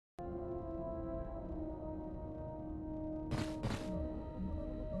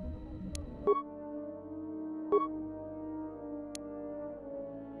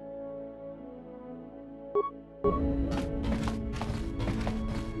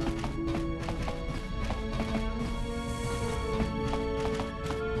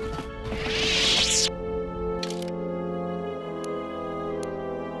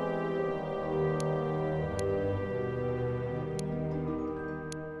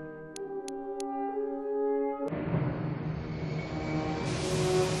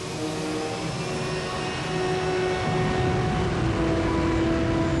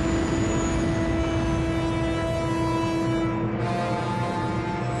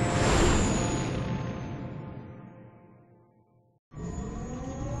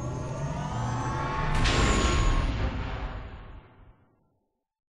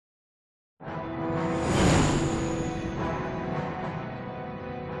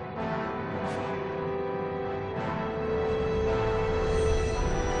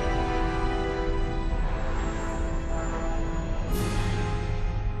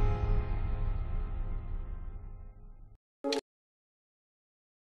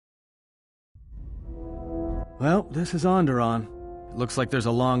Well, this is Onderon. It looks like there's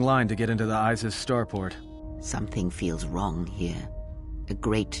a long line to get into the Isis starport. Something feels wrong here. A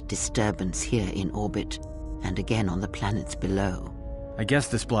great disturbance here in orbit, and again on the planets below. I guess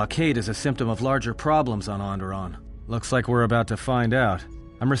this blockade is a symptom of larger problems on Onderon. Looks like we're about to find out.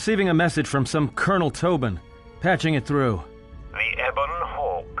 I'm receiving a message from some Colonel Tobin. Patching it through. The Ebon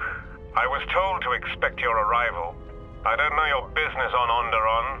Hawk. I was told to expect your arrival. I don't know your business on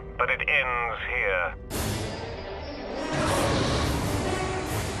Onderon, but it ends here.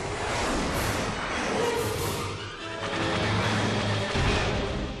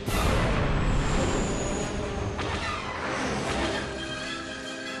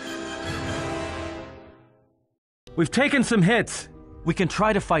 We've taken some hits. We can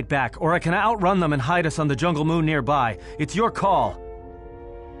try to fight back, or I can outrun them and hide us on the jungle moon nearby. It's your call.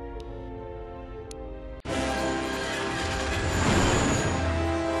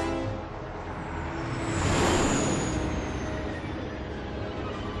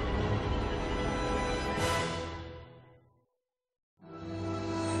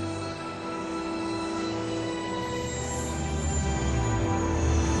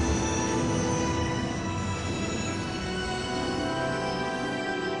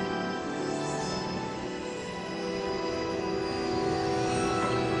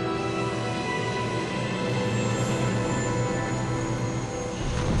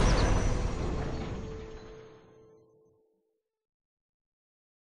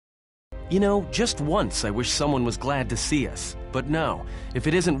 You know, just once I wish someone was glad to see us. But no, if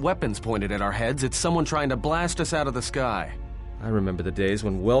it isn't weapons pointed at our heads, it's someone trying to blast us out of the sky. I remember the days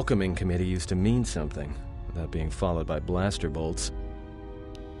when welcoming committee used to mean something, without being followed by blaster bolts.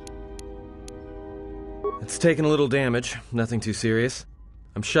 It's taken a little damage, nothing too serious.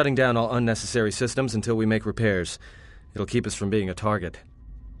 I'm shutting down all unnecessary systems until we make repairs. It'll keep us from being a target.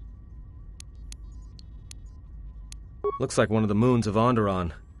 Looks like one of the moons of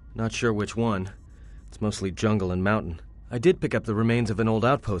Onderon. Not sure which one. It's mostly jungle and mountain. I did pick up the remains of an old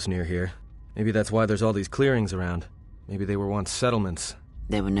outpost near here. Maybe that's why there's all these clearings around. Maybe they were once settlements.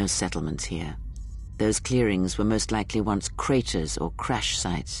 There were no settlements here. Those clearings were most likely once craters or crash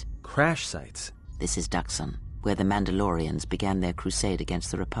sites. Crash sites? This is Dxun, where the Mandalorians began their crusade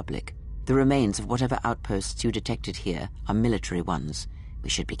against the Republic. The remains of whatever outposts you detected here are military ones. We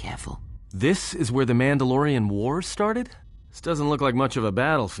should be careful. This is where the Mandalorian Wars started? This doesn't look like much of a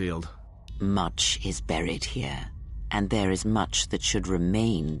battlefield. Much is buried here, and there is much that should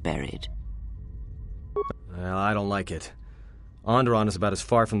remain buried. Well, I don't like it. Onderon is about as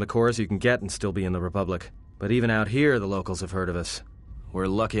far from the core as you can get and still be in the Republic. But even out here, the locals have heard of us. We're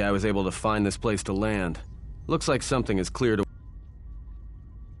lucky I was able to find this place to land. Looks like something is clear to...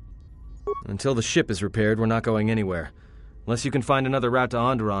 Until the ship is repaired, we're not going anywhere. Unless you can find another route to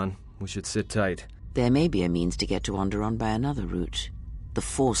Onderon, we should sit tight. There may be a means to get to Onderon by another route. The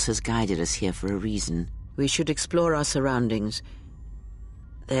Force has guided us here for a reason. We should explore our surroundings.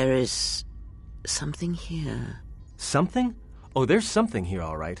 There is... something here. Something? Oh, there's something here,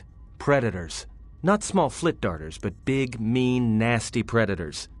 all right. Predators. Not small flit darters, but big, mean, nasty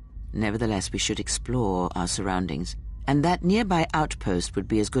predators. Nevertheless, we should explore our surroundings. And that nearby outpost would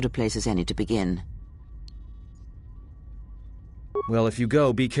be as good a place as any to begin. Well, if you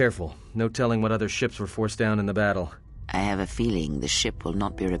go, be careful. No telling what other ships were forced down in the battle. I have a feeling the ship will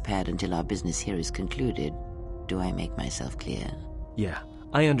not be repaired until our business here is concluded. Do I make myself clear? Yeah,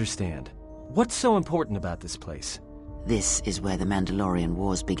 I understand. What's so important about this place? This is where the Mandalorian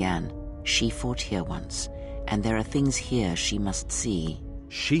Wars began. She fought here once, and there are things here she must see.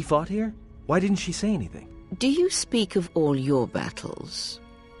 She fought here? Why didn't she say anything? Do you speak of all your battles?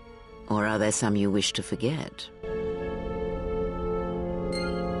 Or are there some you wish to forget?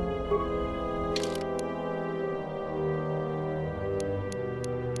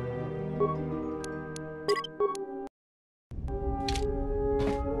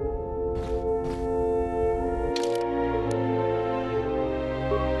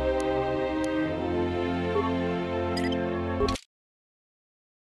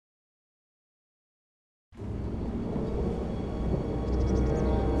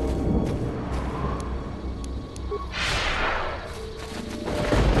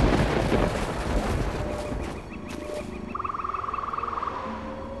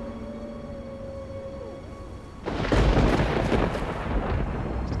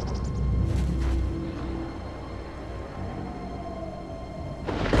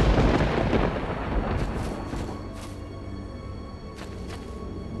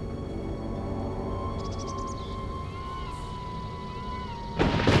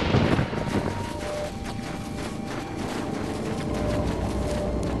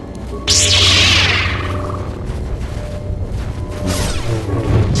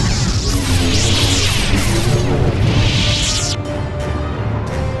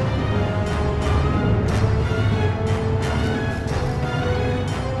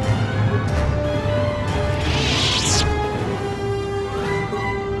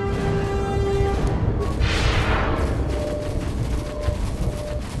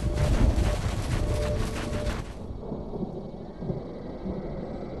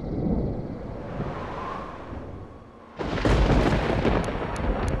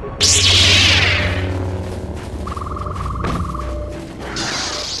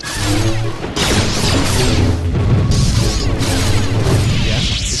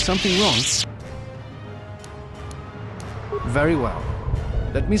 something wrong? Very well.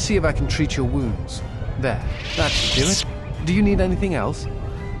 Let me see if I can treat your wounds. There, that should do it. Do you need anything else?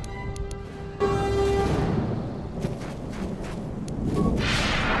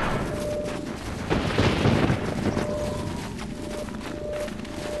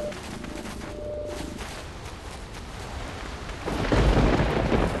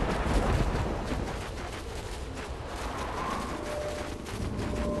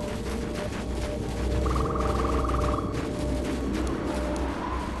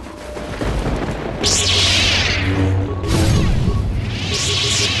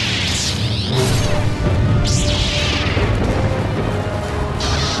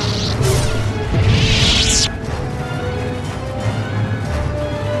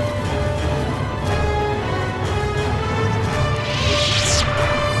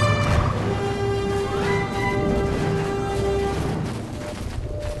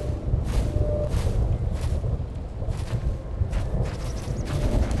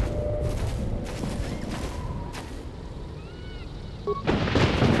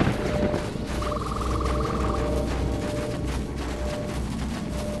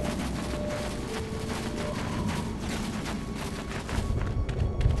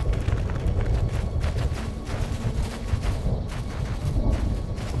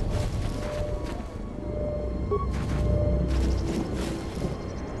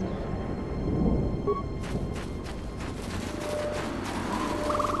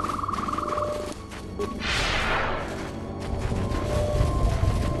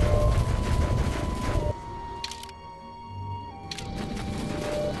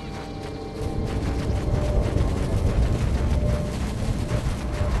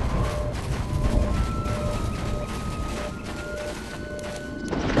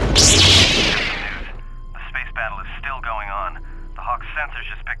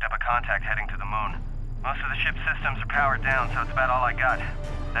 Down, so it's about all I got.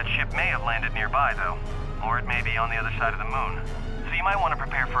 That ship may have landed nearby, though. Or it may be on the other side of the moon. So you might want to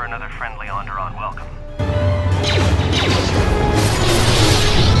prepare for another friendly Onderon welcome.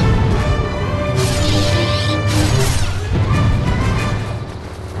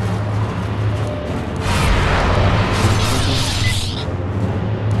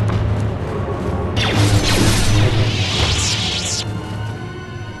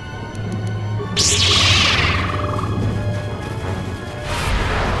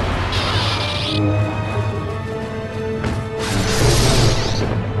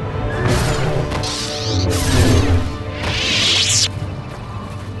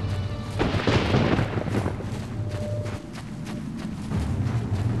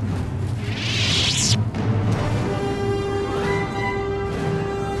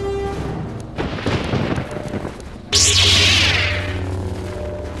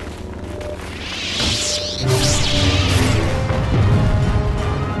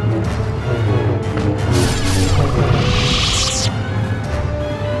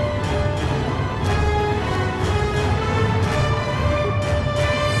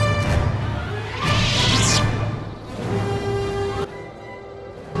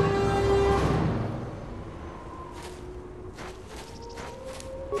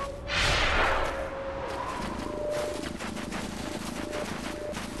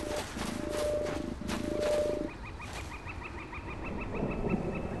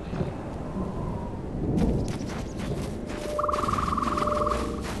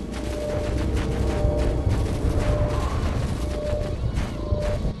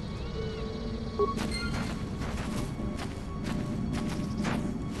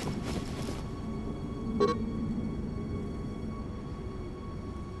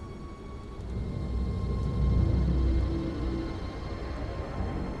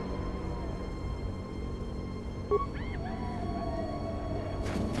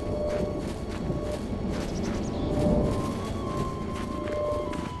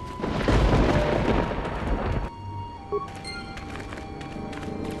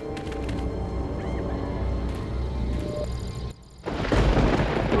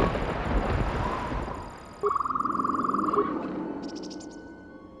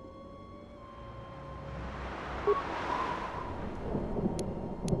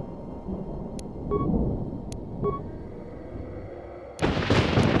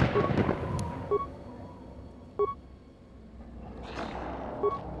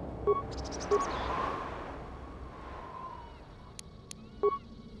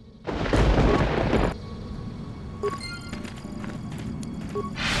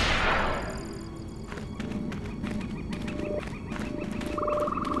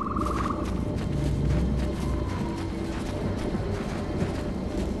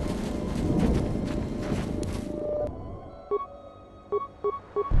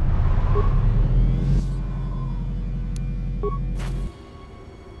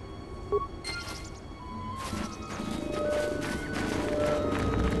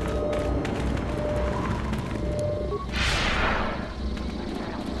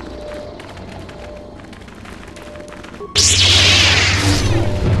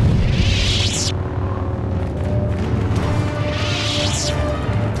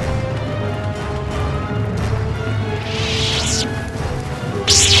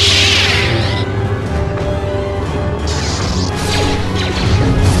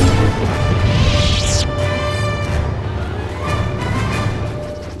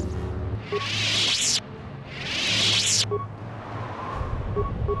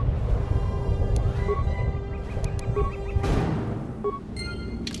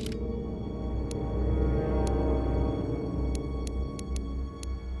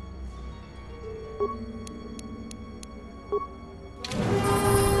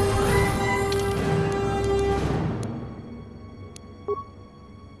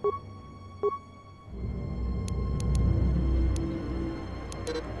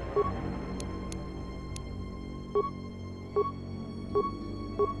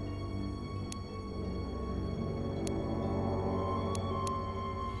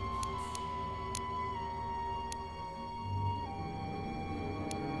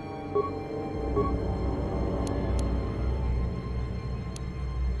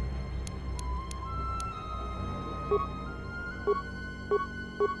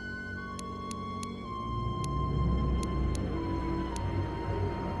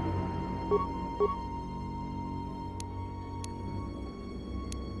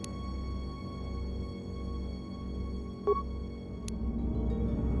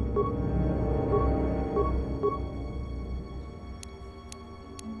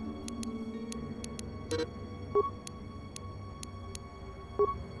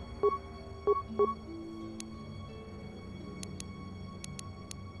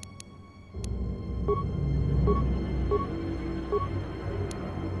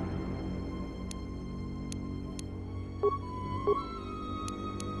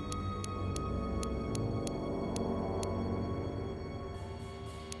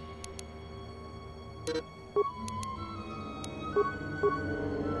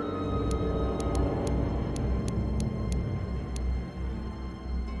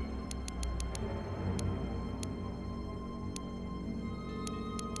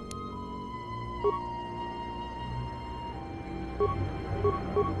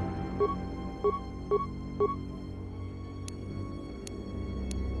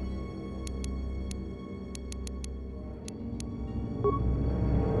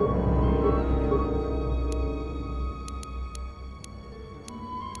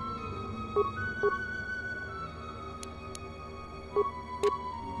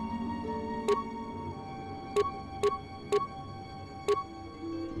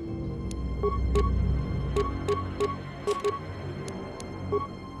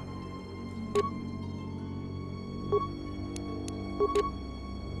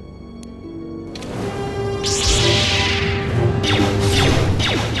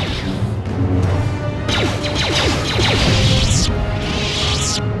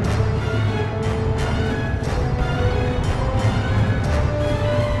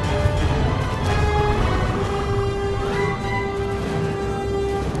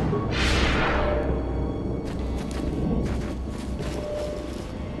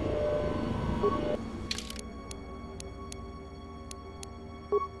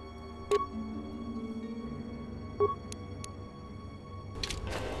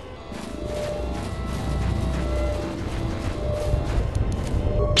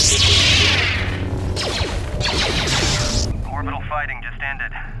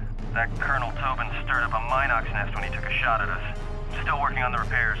 That Colonel Tobin stirred up a Minox nest when he took a shot at us. I'm still working on the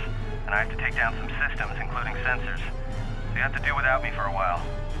repairs, and I have to take down some systems, including sensors. So you have to do without me for a while.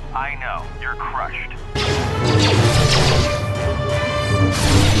 I know, you're crushed.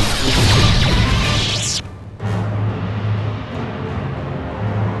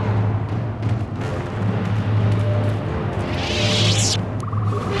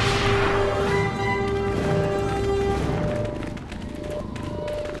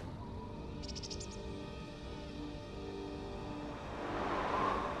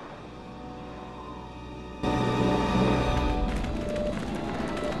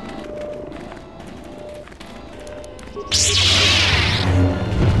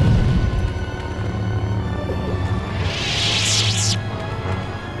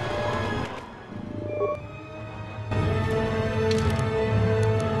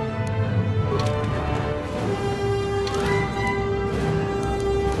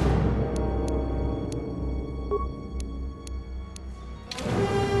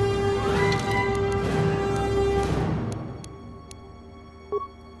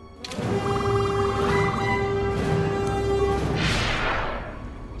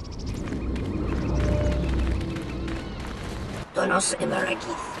 Donos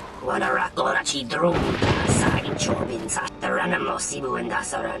Imerekith, Wanara Gorachi Drum, Sai Chobinsa, the Ranamo Sibu and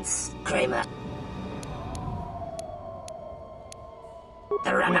Dasarans, Kramer. The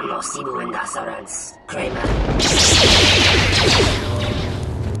Ranamo Sibu and Dasarans, Kramer.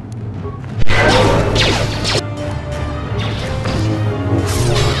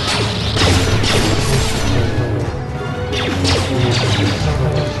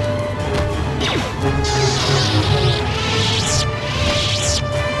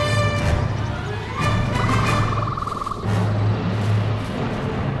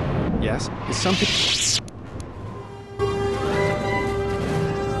 guess, is something...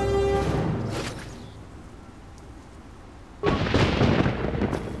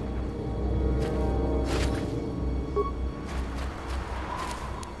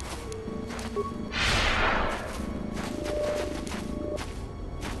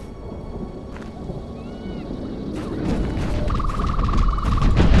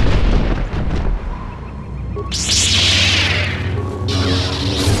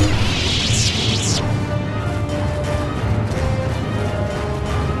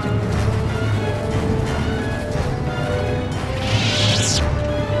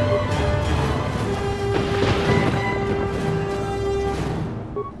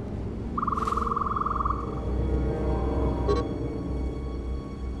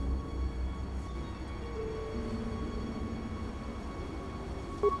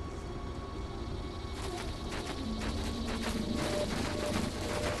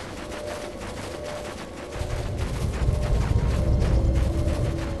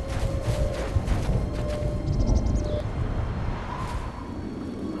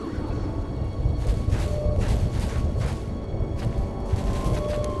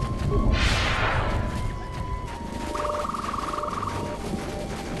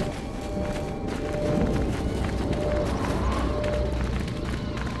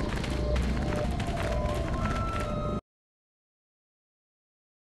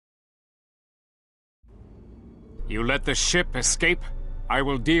 You let the ship escape? I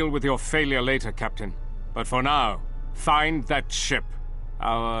will deal with your failure later, Captain. But for now, find that ship.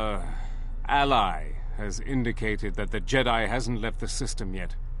 Our ally has indicated that the Jedi hasn't left the system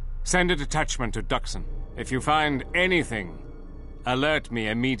yet. Send a detachment to Dxun. If you find anything, alert me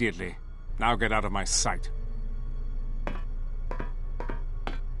immediately. Now get out of my sight.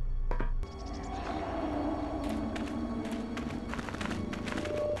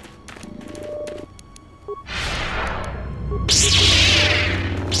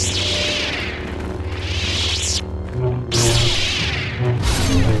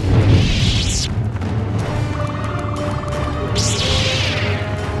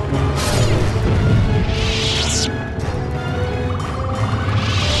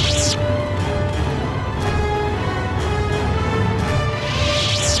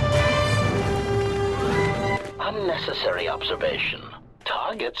 Unnecessary observation.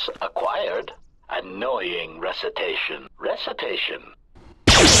 Targets acquired. Annoying recitation. Recitation.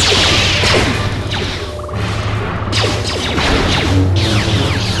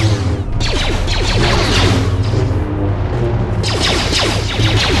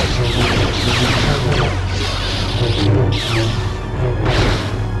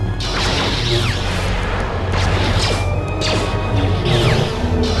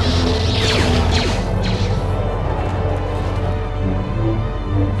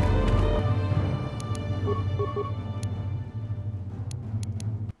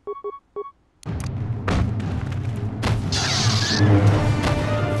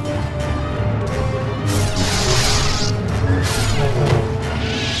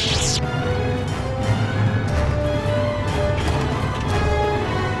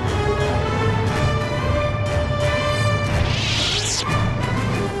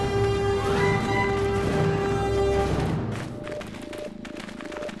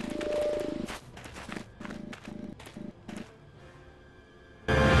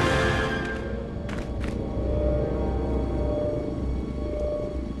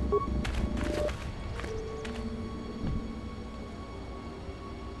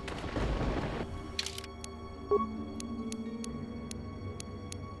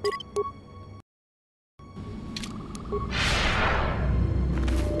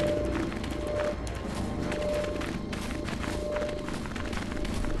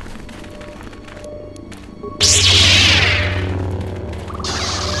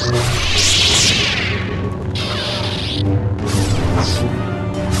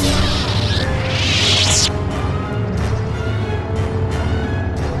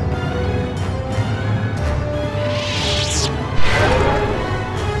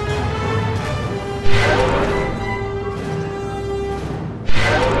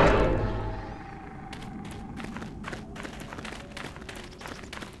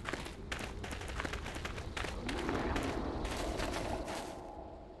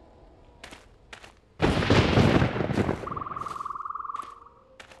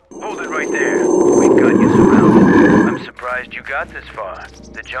 You got this far.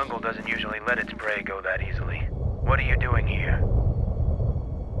 The jungle doesn't usually let its prey go that easily. What are you doing here?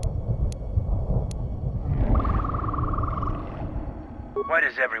 Why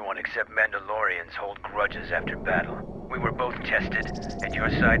does everyone except Mandalorians hold grudges after battle? We were both tested, and your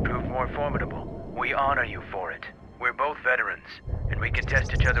side proved more formidable. We honor you for it. We're both veterans, and we can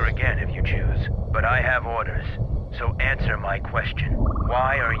test each other again if you choose. But I have orders, so answer my question.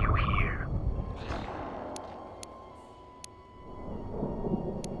 Why are you here?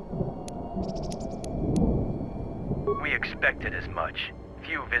 We expected as much.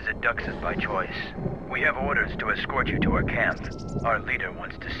 Few visit Dxun by choice. We have orders to escort you to our camp. Our leader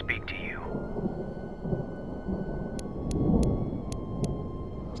wants to speak to you.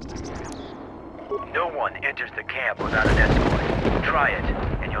 No one enters the camp without an escort. Try it,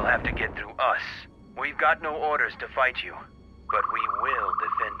 and you'll have to get through us. We've got no orders to fight you, but we will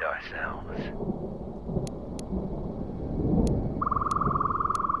defend ourselves.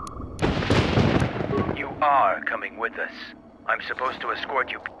 You are coming with us. I'm supposed to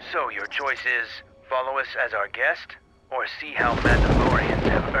escort you, so your choice is follow us as our guest, or see how Mandalorians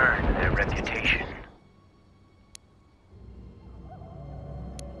have earned their reputation.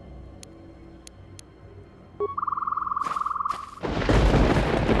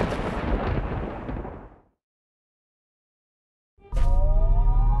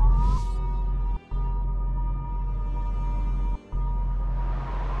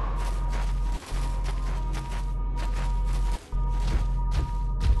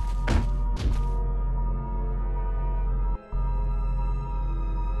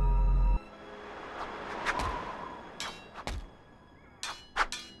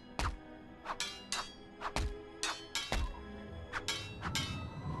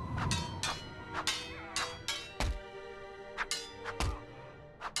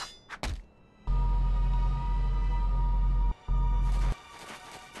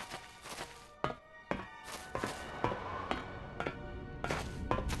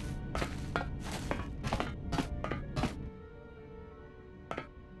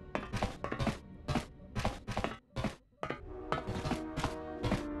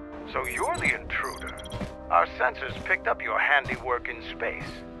 So you're the intruder. Our sensors picked up your handiwork in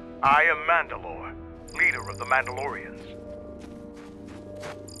space. I am Mandalore, leader of the Mandalorians.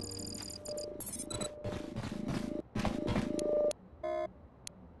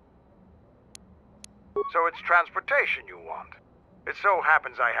 So it's transportation you want. It so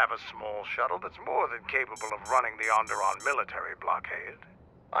happens I have a small shuttle that's more than capable of running the Onderon military blockade.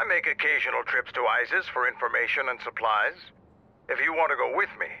 I make occasional trips to ISIS for information and supplies. If you want to go with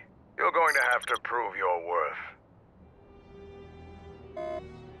me, you're going to have to prove your worth.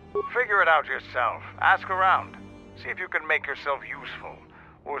 Figure it out yourself. Ask around. See if you can make yourself useful,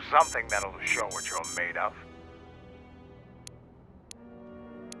 or something that'll show what you're made of.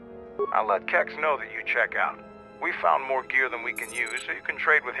 I'll let Kex know that you check out. We found more gear than we can use, so you can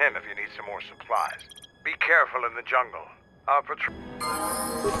trade with him if you need some more supplies. Be careful in the jungle. Our patrol...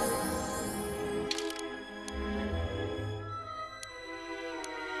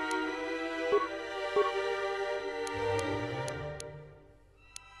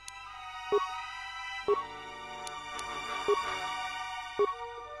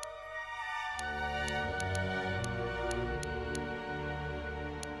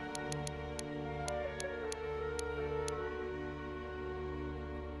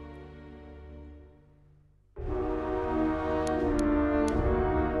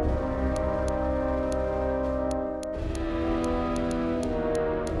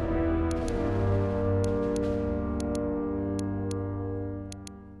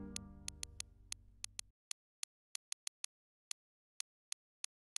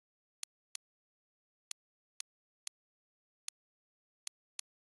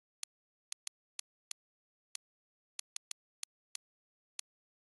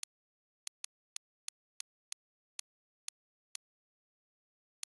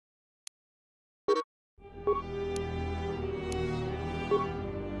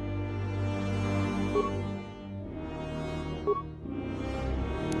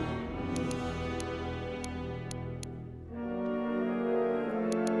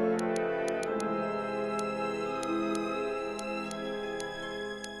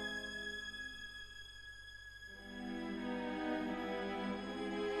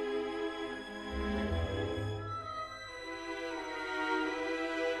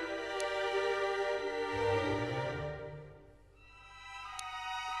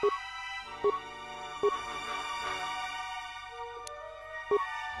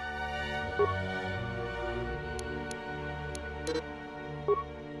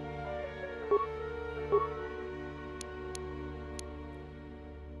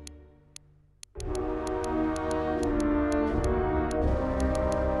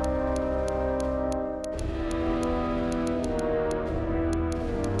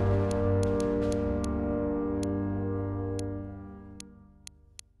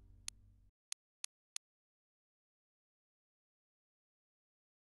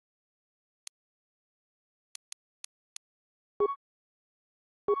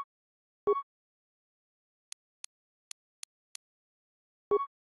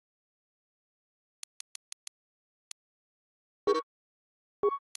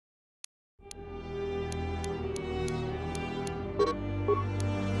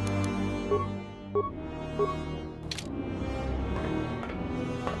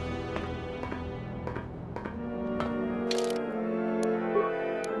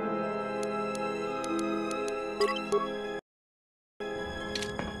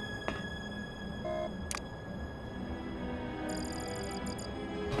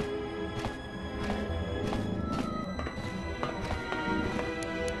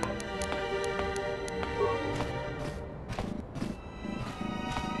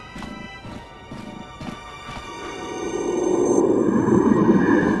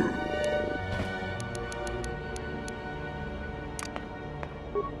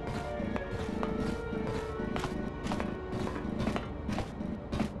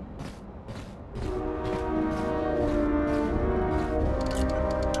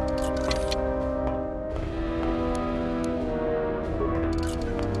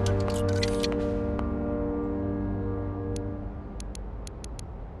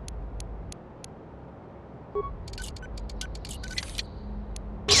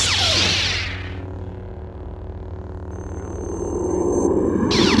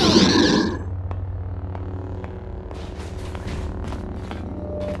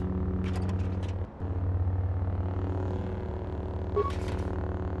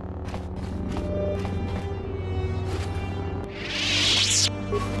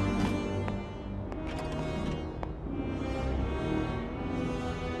 What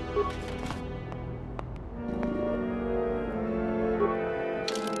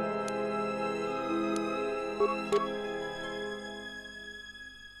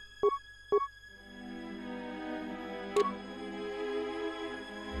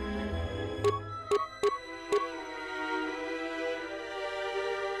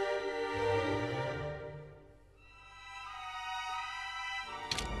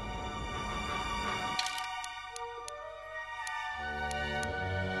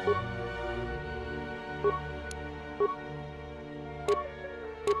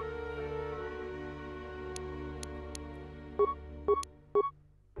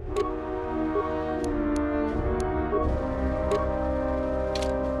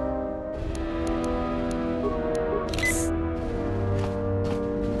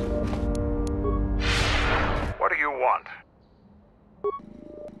do you want?